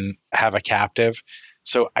rather than have a captive.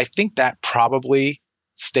 So I think that probably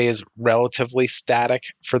stays relatively static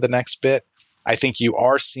for the next bit. I think you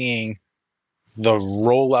are seeing the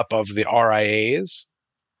roll up of the RIAs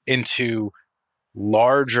into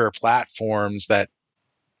larger platforms that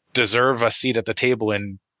deserve a seat at the table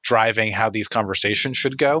in driving how these conversations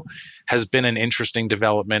should go has been an interesting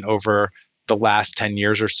development over the last 10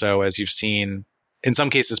 years or so, as you've seen, in some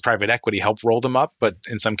cases, private equity help roll them up, but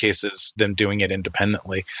in some cases, them doing it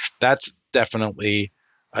independently. That's definitely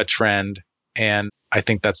a trend, and I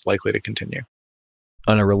think that's likely to continue.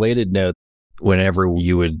 On a related note, whenever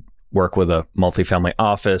you would work with a multifamily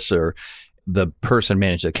office or the person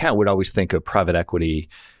managed the account would always think of private equity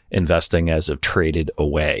investing as a traded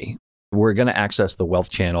away. We're going to access the wealth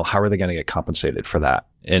channel. How are they going to get compensated for that?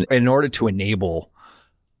 And in order to enable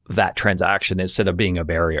that transaction instead of being a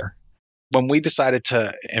barrier. When we decided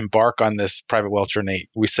to embark on this private wealth journey,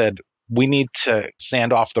 we said we need to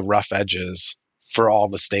sand off the rough edges for all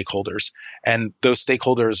the stakeholders. And those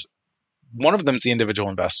stakeholders, one of them is the individual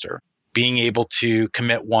investor. Being able to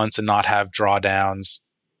commit once and not have drawdowns,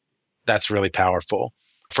 that's really powerful.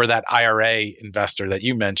 For that IRA investor that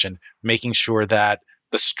you mentioned, making sure that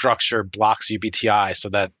the structure blocks UBTI so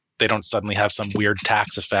that they don't suddenly have some weird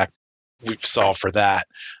tax effect. We've solved for that.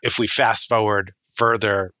 If we fast forward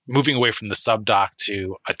further, moving away from the subdoc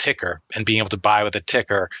to a ticker and being able to buy with a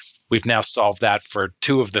ticker, we've now solved that for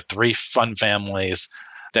 2 of the 3 fund families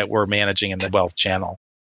that we're managing in the wealth channel.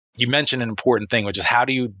 You mentioned an important thing, which is how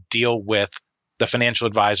do you deal with the financial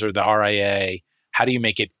advisor, the RIA? How do you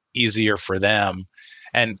make it easier for them?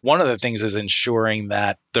 And one of the things is ensuring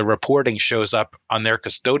that the reporting shows up on their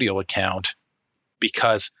custodial account,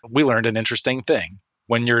 because we learned an interesting thing.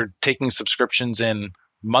 When you're taking subscriptions in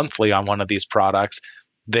monthly on one of these products,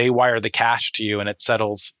 they wire the cash to you and it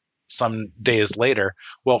settles some days later.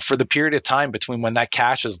 Well, for the period of time between when that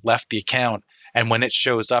cash has left the account and when it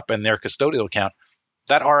shows up in their custodial account,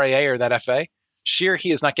 that RIA or that FA, she or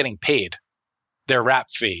he is not getting paid their wrap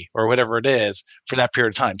fee or whatever it is for that period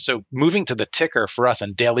of time. So moving to the ticker for us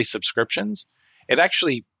and daily subscriptions, it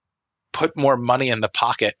actually put more money in the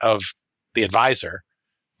pocket of the advisor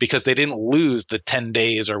because they didn't lose the 10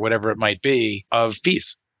 days or whatever it might be of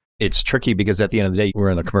fees. It's tricky because at the end of the day, we're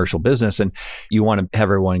in the commercial business and you want to have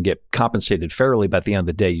everyone get compensated fairly. But at the end of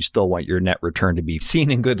the day, you still want your net return to be seen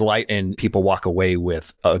in good light and people walk away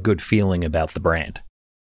with a good feeling about the brand.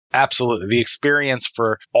 Absolutely. The experience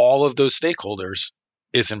for all of those stakeholders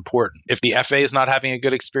is important. If the FA is not having a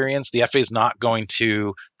good experience, the FA is not going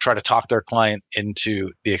to try to talk their client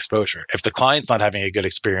into the exposure. If the client's not having a good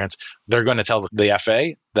experience, they're going to tell the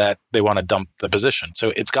FA that they want to dump the position.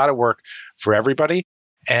 So it's got to work for everybody.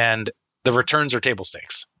 And the returns are table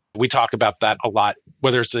stakes. We talk about that a lot,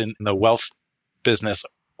 whether it's in the wealth business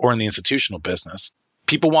or in the institutional business.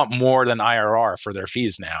 People want more than IRR for their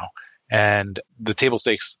fees now. And the table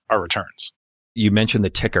stakes are returns. You mentioned the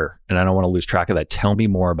ticker, and I don't want to lose track of that. Tell me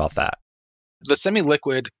more about that. The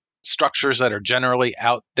semi-liquid structures that are generally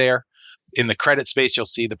out there, in the credit space, you'll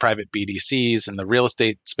see the private BDCs. In the real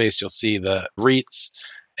estate space, you'll see the REITs.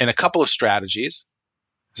 In a couple of strategies,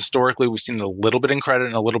 historically, we've seen a little bit in credit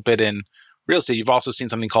and a little bit in real estate. You've also seen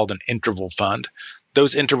something called an interval fund.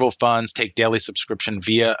 Those interval funds take daily subscription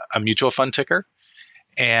via a mutual fund ticker.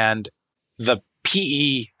 And the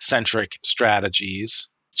PE-centric strategies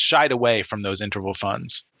shied away from those interval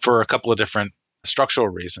funds for a couple of different structural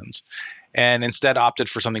reasons and instead opted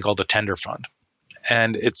for something called a tender fund.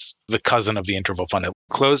 And it's the cousin of the interval fund. A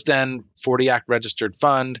closed-end 40 Act registered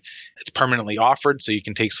fund. It's permanently offered, so you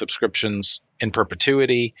can take subscriptions in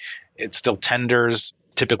perpetuity. It still tenders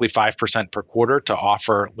typically 5% per quarter to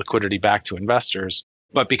offer liquidity back to investors.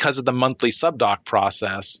 But because of the monthly subdoc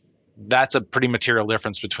process, that's a pretty material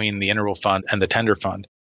difference between the interval fund and the tender fund.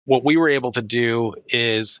 What we were able to do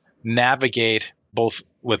is navigate both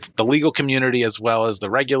with the legal community as well as the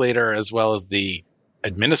regulator, as well as the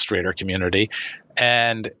administrator community,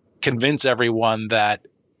 and convince everyone that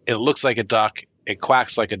it looks like a duck, it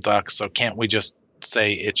quacks like a duck, so can't we just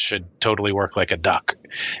say it should totally work like a duck?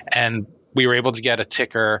 And we were able to get a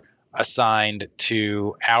ticker assigned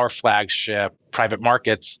to our flagship private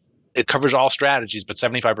markets. It covers all strategies, but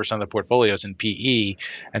 75% of the portfolio is in PE.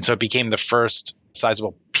 And so it became the first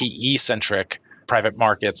sizable PE-centric private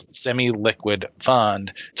markets semi-liquid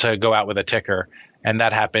fund to go out with a ticker. And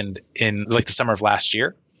that happened in the summer of last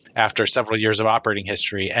year after several years of operating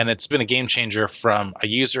history. And it's been a game changer from a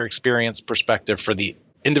user experience perspective for the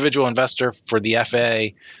individual investor, for the FA,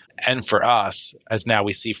 and for us, as now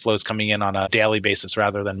we see flows coming in on a daily basis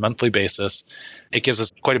rather than monthly basis, it gives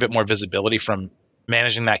us quite a bit more visibility from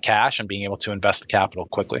managing that cash and being able to invest the capital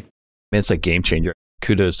quickly. It's a game changer.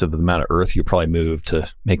 Kudos to the amount of earth you probably moved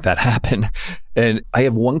to make that happen. And I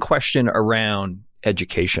have one question around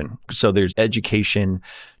education. So there's education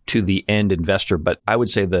to the end investor, but I would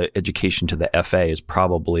say the education to the FA is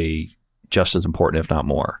probably just as important, if not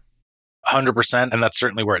more. 100%. And that's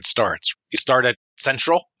certainly where it starts. You start at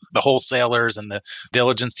central, the wholesalers and the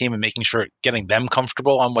diligence team, and making sure getting them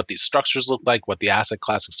comfortable on what these structures look like, what the asset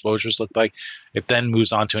class exposures look like. It then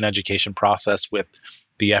moves on to an education process with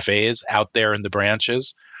the FAs out there in the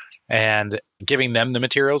branches and giving them the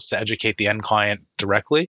materials to educate the end client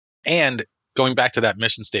directly. And going back to that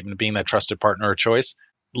mission statement of being that trusted partner of choice,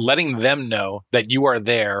 letting them know that you are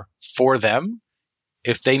there for them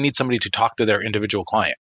if they need somebody to talk to their individual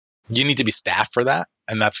client. You need to be staffed for that.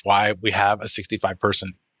 And that's why we have a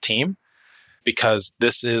 65-person team, because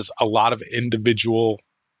this is a lot of individual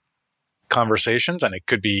conversations, and it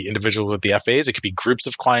could be individual with the FAs, it could be groups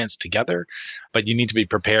of clients together, but you need to be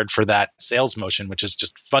prepared for that sales motion, which is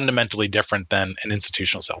just fundamentally different than an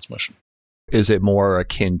institutional sales motion. Is it more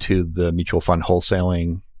akin to the mutual fund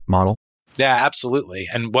wholesaling model? Yeah, absolutely.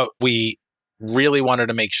 And what we really wanted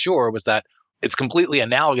to make sure was that it's completely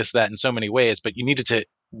analogous to that in so many ways, but you needed to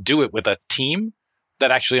do it with a team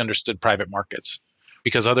that actually understood private markets,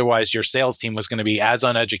 because otherwise your sales team was going to be as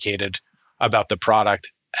uneducated about the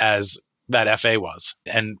product as that FA was,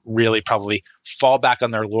 and really probably fall back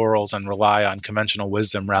on their laurels and rely on conventional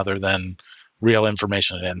wisdom rather than real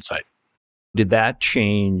information and insight. Did that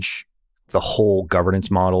change the whole governance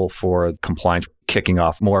model for compliance, kicking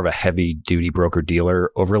off more of a heavy duty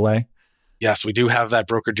broker-dealer overlay? Yes, we do have that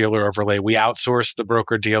broker-dealer overlay. We outsource the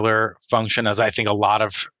broker-dealer function, as I think a lot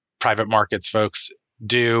of private markets folks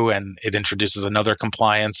do, and it introduces another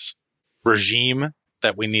compliance regime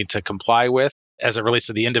that we need to comply with as it relates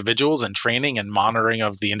to the individuals and training and monitoring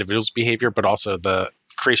of the individual's behavior, but also the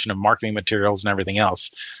creation of marketing materials and everything else.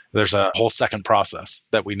 There's a whole second process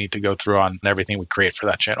that we need to go through on everything we create for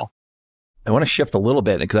that channel. I want to shift a little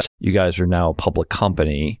bit because you guys are now a public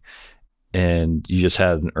company and you just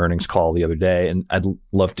had an earnings call the other day. And I'd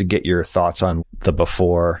love to get your thoughts on the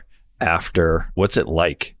before, after. What's it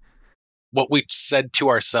like? What we said to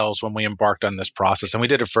ourselves when we embarked on this process, and we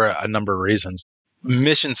did it for a number of reasons,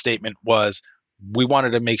 mission statement was we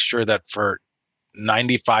wanted to make sure that for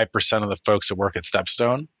 95% of the folks that work at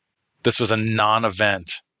StepStone, this was a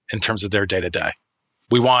non-event in terms of their day-to-day.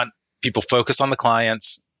 We want people focused on the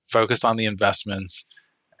clients, focused on the investments,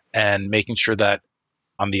 and making sure that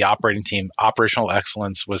on the operating team, operational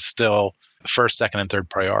excellence was still the first, second, and third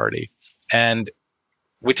priority. And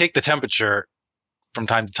we take the temperature from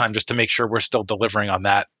time to time just to make sure we're still delivering on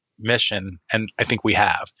that mission. And I think we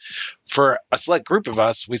have. For a select group of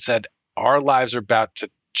us, we said our lives are about to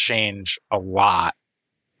change a lot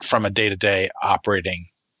from a day-to-day operating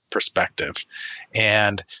perspective.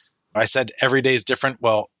 And I said every day is different.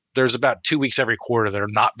 Well, there's about 2 weeks every quarter that are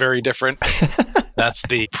not very different. That's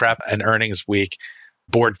the prep and earnings week.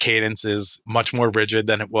 Board cadence is much more rigid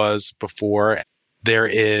than it was before. There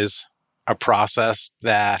is a process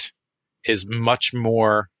that is much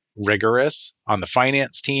more rigorous on the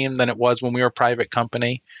finance team than it was when we were a private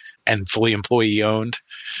company and fully employee owned.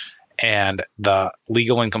 And the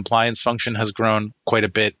legal and compliance function has grown quite a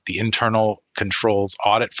bit. The internal controls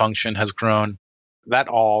audit function has grown. That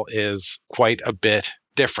all is quite a bit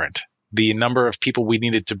different. The number of people we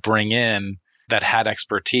needed to bring in that had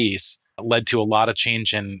expertise led to a lot of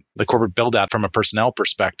change in the corporate build out from a personnel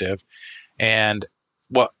perspective. And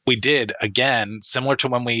what we did, again, similar to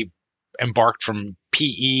when we embarked from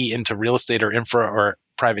PE into real estate or infra or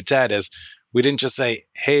private debt, is we didn't just say,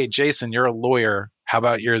 hey, Jason, you're a lawyer. How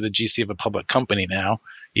about you're the GC of a public company now,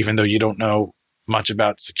 even though you don't know much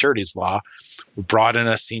about securities law? We brought in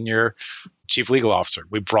a senior chief legal officer.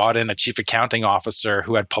 We brought in a chief accounting officer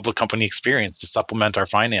who had public company experience to supplement our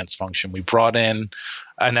finance function. We brought in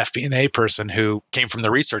an FP&A person who came from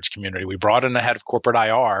the research community. We brought in a head of corporate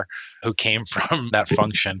IR who came from that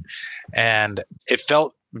function. And it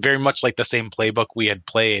felt very much like the same playbook we had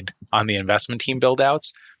played on the investment team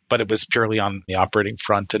build-outs, but it was purely on the operating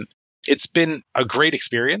front. And it's been a great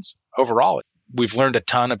experience overall. We've learned a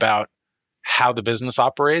ton about how the business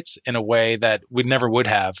operates in a way that we never would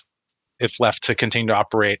have if left to continue to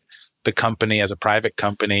operate the company as a private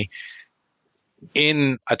company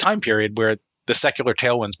in a time period where the secular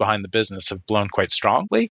tailwinds behind the business have blown quite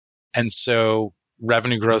strongly. And so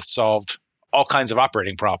revenue growth solved all kinds of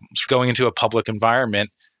operating problems. Going into a public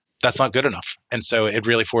environment, that's not good enough. And so it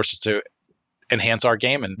really forces us to enhance our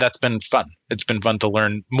game. And that's been fun. It's been fun to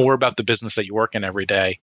learn more about the business that you work in every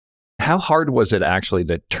day. How hard was it actually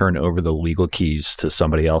to turn over the legal keys to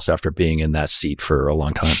somebody else after being in that seat for a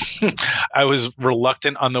long time? I was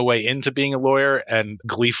reluctant on the way into being a lawyer and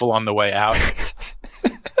gleeful on the way out.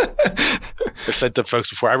 I've said to folks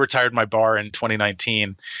before, I retired my bar in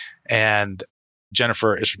 2019, and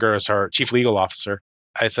Jennifer Ishiguro is our chief legal officer.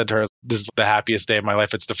 I said to her, this is the happiest day of my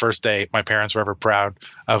life. It's the first day my parents were ever proud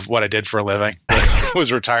of what I did for a living.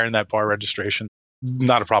 Was retiring that bar registration.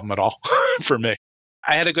 Not a problem at all for me.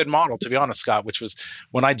 I had a good model, to be honest, Scott, which was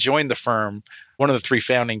when I joined the firm, one of the three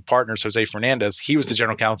founding partners, Jose Fernandez, he was the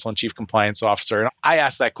general counsel and chief compliance officer. And I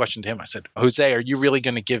asked that question to him. I said, Jose, are you really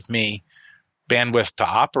going to give me bandwidth to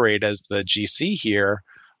operate as the GC here?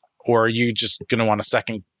 Or are you just going to want to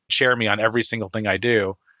second chair me on every single thing I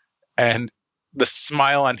do? And the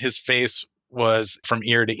smile on his face was from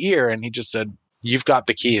ear to ear. And he just said, you've got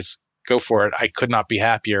the keys. Go for it. I could not be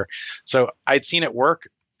happier. So I'd seen it work,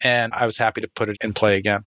 and I was happy to put it in play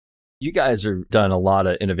again. You guys have done a lot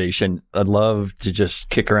of innovation. I'd love to just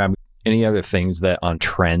kick around any other things that on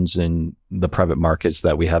trends in the private markets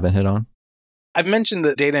that we haven't hit on. I've mentioned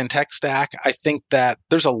the data and tech stack. I think that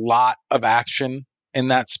there's a lot of action in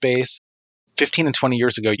that space. 15 and 20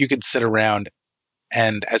 years ago, you could sit around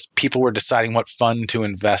and as people were deciding what fund to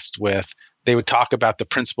invest with, they would talk about the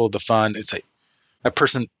principle of the fund. It's like, that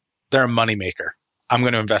person, they're a moneymaker. I'm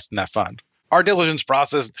going to invest in that fund. Our diligence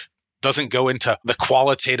process doesn't go into the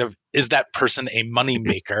qualitative, is that person a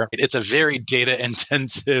moneymaker? It's a very data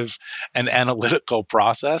intensive and analytical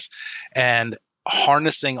process. And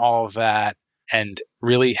harnessing all of that and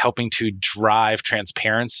really helping to drive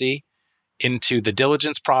transparency into the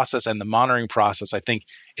diligence process and the monitoring process, I think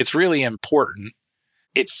it's really important.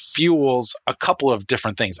 It fuels a couple of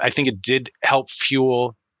different things. I think it did help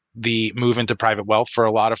fuel the move into private wealth for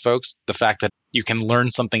a lot of folks. The fact that you can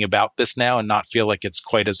learn something about this now and not feel like it's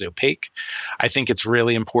quite as opaque. I think it's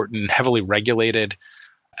really important in heavily regulated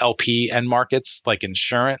LP end markets like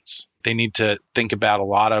insurance. They need to think about a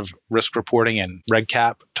lot of risk reporting and reg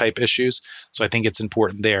cap type issues. So I think it's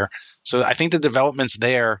important there. So I think the developments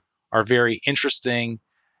there are very interesting.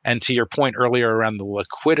 And to your point earlier around the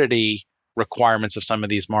liquidity requirements of some of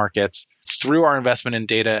these markets, through our investment in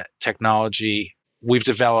data technology, we've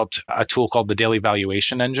developed a tool called the Daily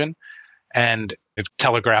Valuation Engine. And it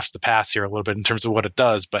telegraphs the path here a little bit in terms of what it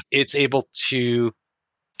does, but it's able to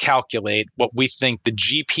calculate what we think the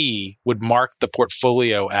GP would mark the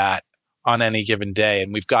portfolio at on any given day.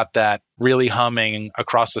 And we've got that really humming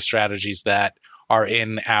across the strategies that are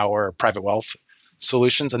in our private wealth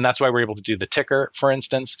solutions. And that's why we're able to do the ticker, for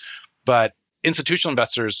instance. But institutional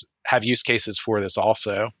investors have use cases for this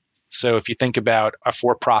also. So if you think about a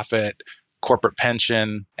for-profit corporate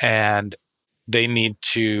pension and they need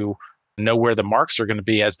to know where the marks are going to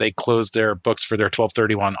be as they close their books for their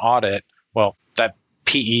 1231 audit, well, that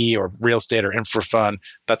PE or real estate or infra fund,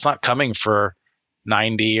 that's not coming for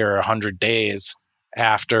 90 or 100 days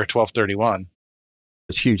after 1231.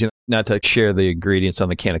 It's huge. Not to share the ingredients on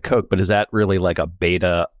the can of Coke, but is that really like a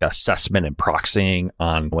beta assessment and proxying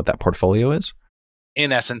on what that portfolio is?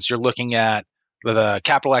 In essence, you're looking at the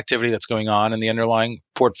capital activity that's going on in the underlying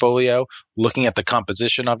portfolio, looking at the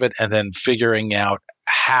composition of it, and then figuring out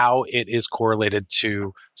how it is correlated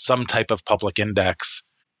to some type of public index.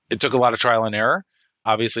 It took a lot of trial and error,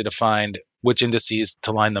 obviously, to find which indices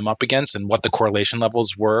to line them up against and what the correlation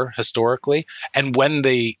levels were historically, and when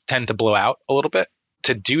they tend to blow out a little bit.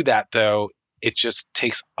 To do that, though, it just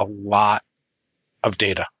takes a lot of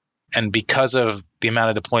data. And because of the amount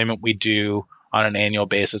of deployment we do on an annual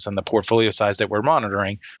basis and the portfolio size that we're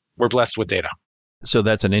monitoring, we're blessed with data. So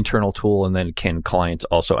that's an internal tool, and then can clients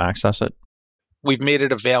also access it? We've made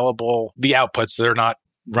it available, the outputs, they're not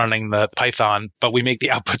running the Python, but we make the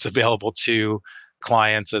outputs available to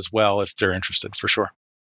clients as well if they're interested, for sure.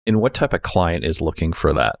 And what type of client is looking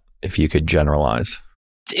for that, if you could generalize?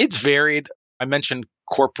 It's varied. I mentioned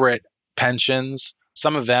corporate pensions.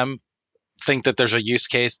 Some of them think that there's a use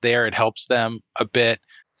case there. It helps them a bit.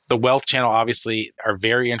 The wealth channel obviously are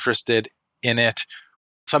very interested in it.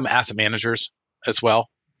 Some asset managers as well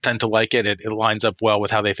tend to like it. It lines up well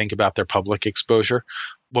with how they think about their public exposure.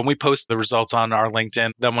 When we post the results on our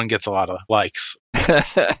LinkedIn, that one gets a lot of likes.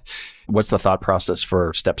 What's the thought process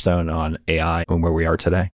for StepStone on AI and where we are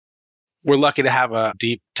today? We're lucky to have a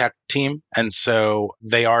deep tech team. And so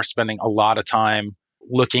they are spending a lot of time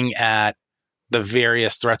looking at the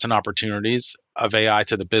various threats and opportunities of AI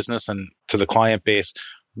to the business and to the client base.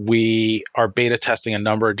 We are beta testing a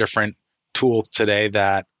number of different tools today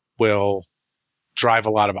that will drive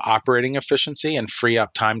a lot of operating efficiency and free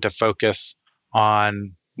up time to focus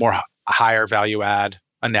on more higher value add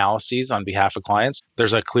analyses on behalf of clients.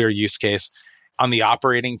 There's a clear use case. On the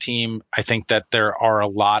operating team, I think that there are a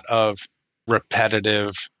lot of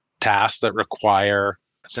repetitive tasks that require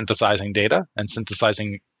synthesizing data and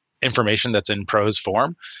synthesizing information that's in prose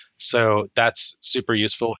form. So that's super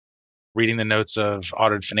useful. Reading the notes of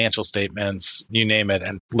audited financial statements, you name it,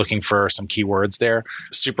 and looking for some keywords there,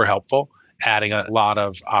 super helpful. Adding a lot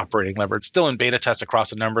of operating leverage. Still in beta test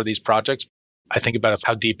across a number of these projects. I think about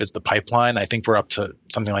how deep is the pipeline. I think we're up to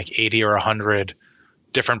something like 80 or 100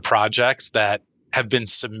 different projects that have been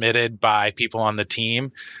submitted by people on the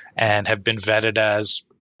team and have been vetted as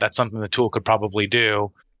that's something the tool could probably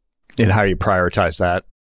do. And how you prioritize that?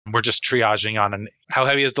 We're just triaging on how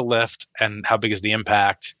heavy is the lift and how big is the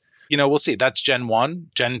impact. We'll see. That's Gen 1.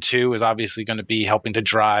 Gen 2 is obviously going to be helping to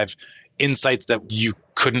drive insights that you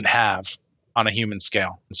couldn't have on a human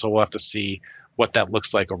scale. And so we'll have to see what that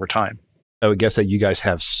looks like over time. I would guess that you guys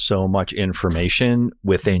have so much information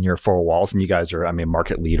within your four walls, and you guys are,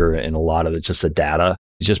 market leader in a lot of just the data.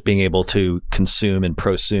 Just being able to consume and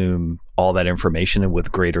prosume all that information and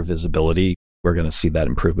with greater visibility, we're going to see that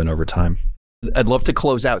improvement over time. I'd love to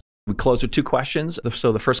close out. We close with two questions.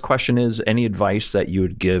 So the first question is, any advice that you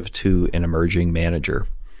would give to an emerging manager?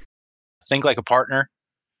 Think like a partner,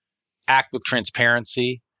 act with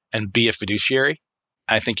transparency, and be a fiduciary.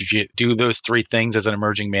 I think if you do those three things as an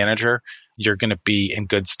emerging manager, you're going to be in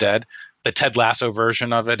good stead. The Ted Lasso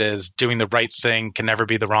version of it is doing the right thing can never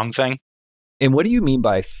be the wrong thing. And what do you mean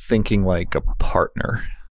by thinking like a partner?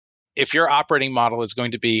 If your operating model is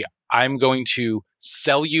going to be, I'm going to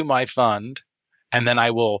sell you my fund, and then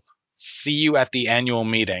I will see you at the annual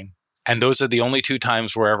meeting, and those are the only two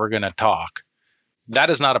times we're ever going to talk, that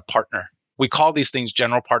is not a partner. We call these things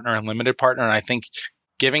general partner and limited partner, and I think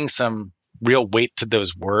giving some real weight to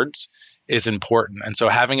those words is important. And so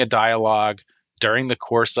having a dialogue during the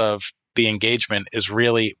course of the engagement is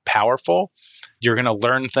really powerful. You're going to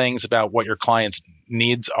learn things about what your client's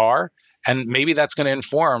needs are, and maybe that's going to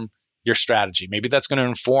inform your strategy. Maybe that's going to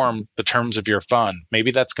inform the terms of your fund. Maybe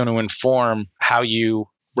that's going to inform how you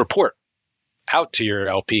report out to your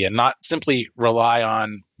LP and not simply rely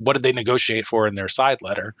on what did they negotiate for in their side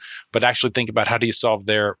letter, but actually think about how do you solve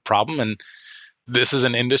their problem. And this is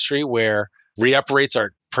an industry where re-up rates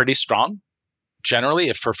are pretty strong, generally,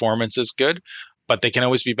 if performance is good, but they can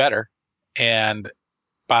always be better. And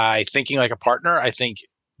by thinking like a partner, I think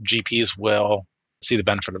GPs will see the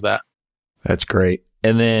benefit of that. That's great.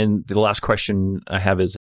 And then the last question I have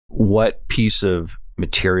is, what piece of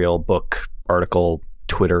material, book, article,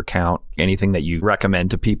 Twitter account, anything that you recommend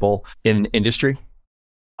to people in industry?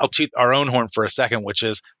 I'll toot our own horn for a second, which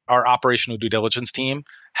is our operational due diligence team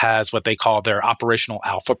has what they call their operational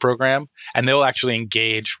alpha program. And they'll actually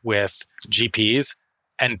engage with GPs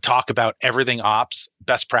and talk about everything ops,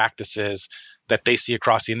 best practices that they see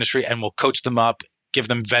across the industry, and we'll coach them up, give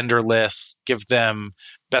them vendor lists, give them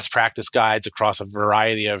best practice guides across a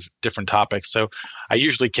variety of different topics. So I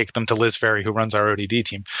usually kick them to Liz Ferry, who runs our ODD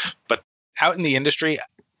team. But out in the industry,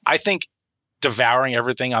 I think devouring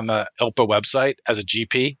everything on the ILPA website as a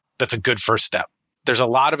GP, that's a good first step. There's a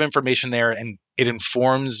lot of information there, and it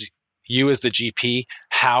informs you as the GP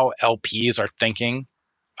how LPs are thinking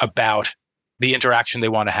about the interaction they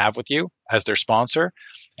want to have with you as their sponsor.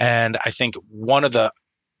 And I think one of the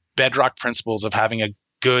bedrock principles of having a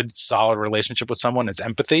good, solid relationship with someone is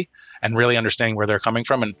empathy and really understanding where they're coming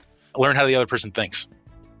from and learn how the other person thinks.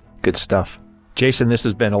 Good stuff. Jason, this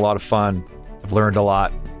has been a lot of fun. I've learned a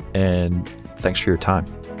lot, and thanks for your time.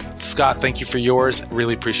 Scott, thank you for yours.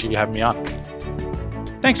 Really appreciate you having me on.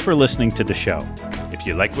 Thanks for listening to the show. If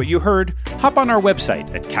you like what you heard, hop on our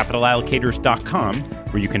website at capitalallocators.com,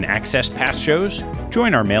 where you can access past shows,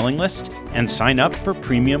 join our mailing list, and sign up for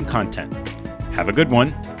premium content. Have a good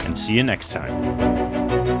one, and see you next time.